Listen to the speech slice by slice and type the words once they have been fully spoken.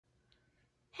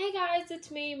Hey guys,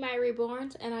 it's me, Mya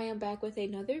Reborns, and I am back with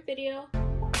another video.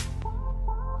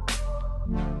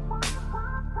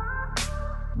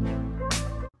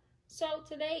 So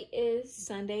today is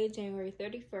Sunday, January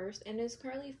 31st, and it's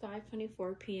currently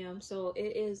 5:24 p.m. So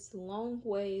it is long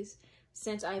ways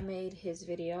since I made his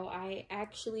video. I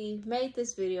actually made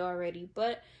this video already,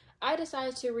 but I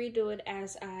decided to redo it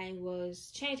as I was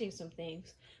changing some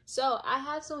things. So I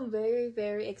have some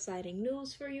very exciting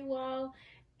news for you all,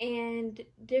 and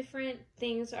different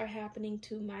things are happening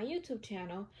to my YouTube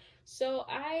channel. So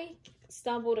I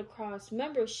stumbled across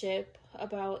membership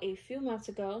about a few months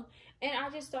ago, and I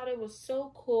just thought it was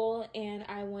so cool, and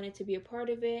I wanted to be a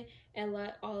part of it and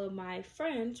let all of my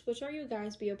friends, which are you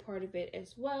guys, be a part of it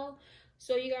as well.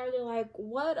 So you guys are like,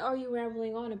 what are you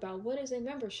rambling on about? What is a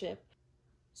membership?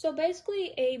 So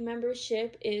basically, a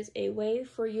membership is a way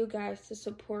for you guys to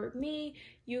support me.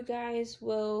 You guys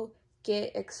will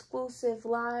get exclusive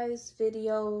lives,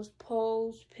 videos,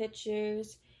 polls,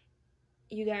 pictures.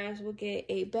 You guys will get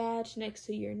a badge next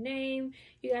to your name.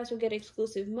 You guys will get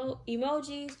exclusive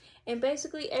emojis. And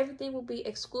basically, everything will be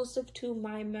exclusive to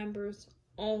my members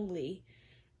only.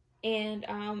 And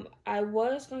I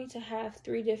was going to have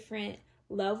 3 different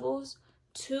levels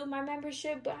to my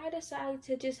membership, but I decided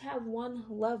to just have one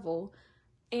level.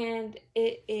 And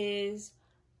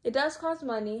it does cost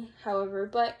money, however,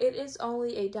 but it is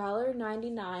only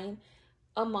 $1.99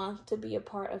 a month to be a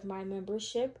part of my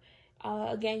membership.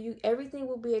 Again, everything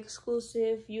will be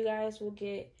exclusive. You guys will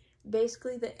get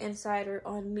basically the insider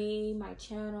on me, my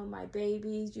channel, my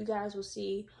babies. You guys will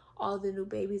see all the new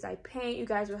babies I paint. You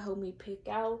guys will help me pick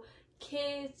out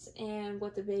kids and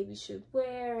what the baby should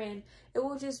wear, and it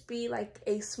will just be like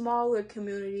a smaller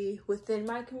community within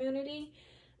my community.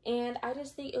 And I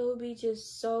just think it will be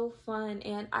just so fun.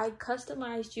 And I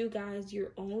customized you guys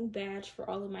your own badge for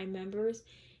all of my members,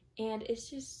 and it's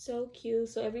just so cute.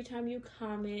 So every time you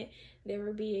comment, there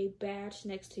will be a badge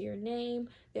next to your name.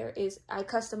 I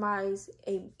customize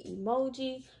a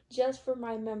emoji just for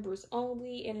my members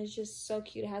only, and it's just so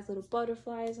cute. It has little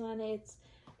butterflies on it.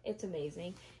 It's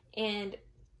amazing. And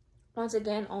once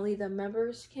again, only the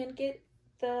members can get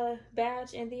the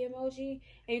badge and the emoji,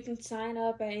 and you can sign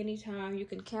up at any time. You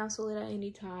can cancel it at any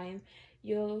time.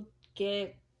 You'll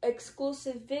get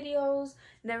exclusive videos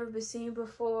never been seen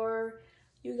before.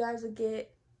 You guys will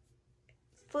get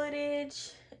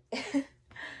footage. This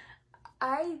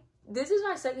is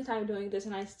my second time doing this,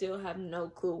 and I still have no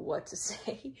clue what to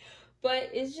say. But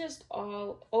it's just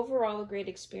overall a great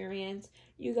experience.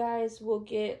 You guys will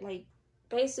get, like,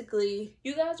 basically,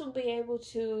 you guys will be able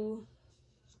to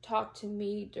talk to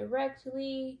me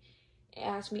directly,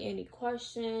 ask me any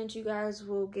questions. You guys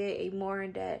will get a more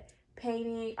in-depth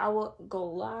painting. I will go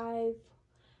live.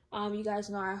 You guys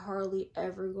know I hardly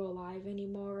ever go live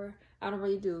anymore. I don't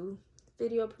really do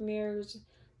video premieres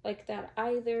like that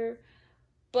either.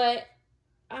 But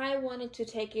I wanted to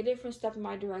take a different step in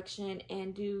my direction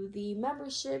and do the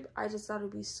membership. I just thought it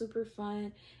would be super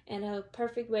fun and a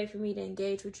perfect way for me to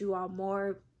engage with you all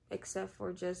more, except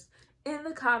for just in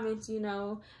the comments. You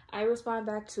know, I respond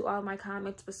back to all my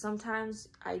comments, but sometimes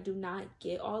I do not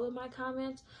get all of my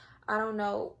comments. I don't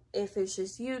know if it's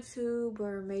just YouTube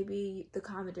or maybe the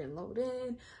comment didn't load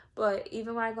in, but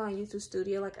even when I go on YouTube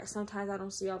Studio, like, sometimes I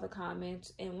don't see all the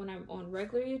comments, and when I'm on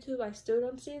regular YouTube, I still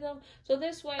don't see them. So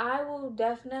this way, I will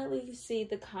definitely see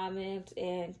the comments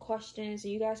and questions,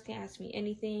 and you guys can ask me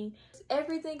anything.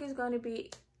 Everything is going to be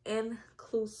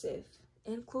inclusive.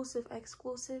 Inclusive,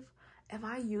 exclusive. Am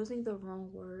I using the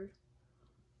wrong word?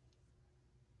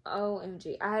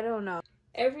 OMG, I don't know.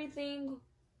 Everything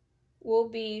will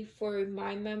be for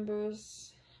my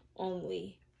members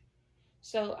only.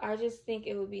 So I just think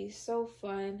it would be so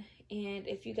fun. And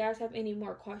if you guys have any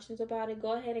more questions about it,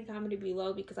 go ahead and comment it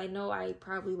below, because I know I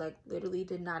probably, like, literally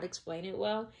did not explain it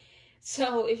well.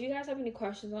 So if you guys have any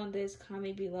questions on this,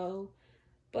 comment below.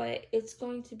 But it's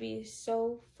going to be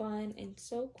so fun and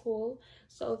so cool.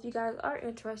 So if you guys are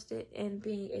interested in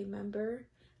being a member,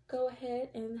 go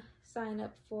ahead and sign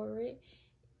up for it.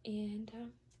 And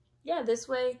yeah, this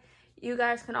way you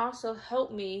guys can also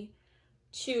help me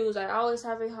choose. I always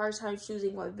have a hard time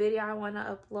choosing what video I want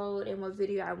to upload and what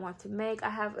video I want to make. I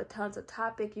have tons of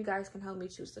topic. You guys can help me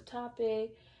choose the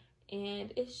topic,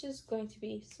 and it's just going to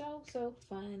be so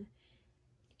fun.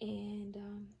 And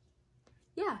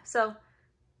yeah, so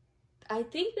I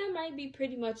think that might be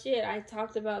pretty much it. I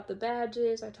talked about the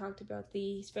badges, I talked about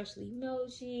the special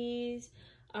emojis,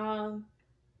 talked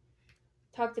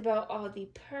about all the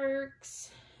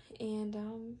perks, and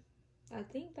I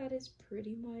think that is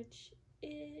pretty much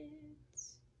it.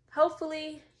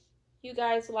 Hopefully you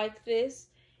guys like this,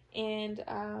 and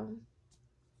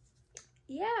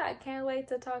yeah, I can't wait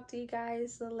to talk to you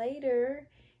guys later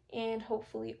and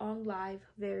hopefully on live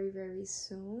very, very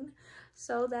soon.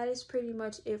 So that is pretty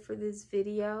much it for this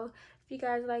video. If you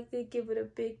guys liked it, give it a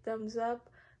big thumbs up.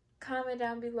 Comment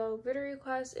down below video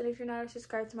requests, and if you're not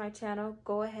subscribed to my channel,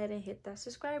 go ahead and hit that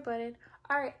subscribe button.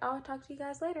 All right, I'll talk to you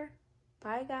guys later.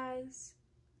 Bye, guys.